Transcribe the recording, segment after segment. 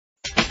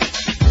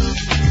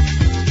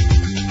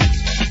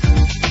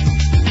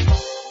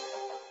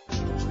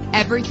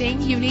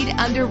Everything you need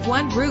under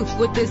one roof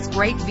with this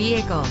great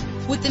vehicle.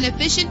 With an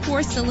efficient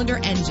 4-cylinder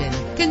engine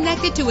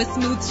connected to a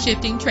smooth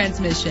shifting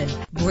transmission.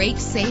 Brake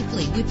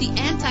safely with the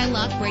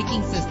anti-lock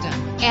braking system.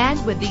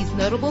 And with these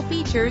notable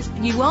features,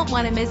 you won't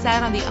want to miss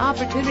out on the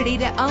opportunity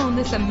to own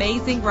this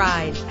amazing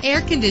ride.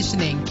 Air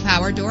conditioning,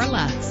 power door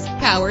locks,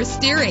 power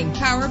steering,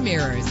 power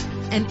mirrors,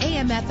 an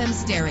AM/FM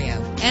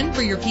stereo. And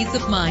for your peace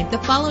of mind, the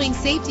following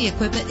safety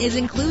equipment is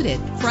included: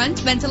 front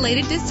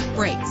ventilated disc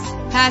brakes,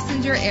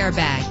 passenger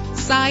airbag,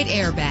 side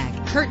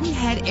airbag, curtain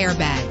head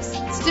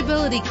airbags,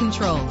 stability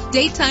control,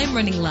 daytime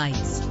running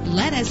lights.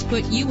 Let us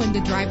put you in the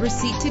driver's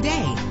seat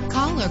today.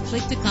 Call or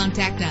click to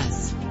contact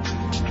us.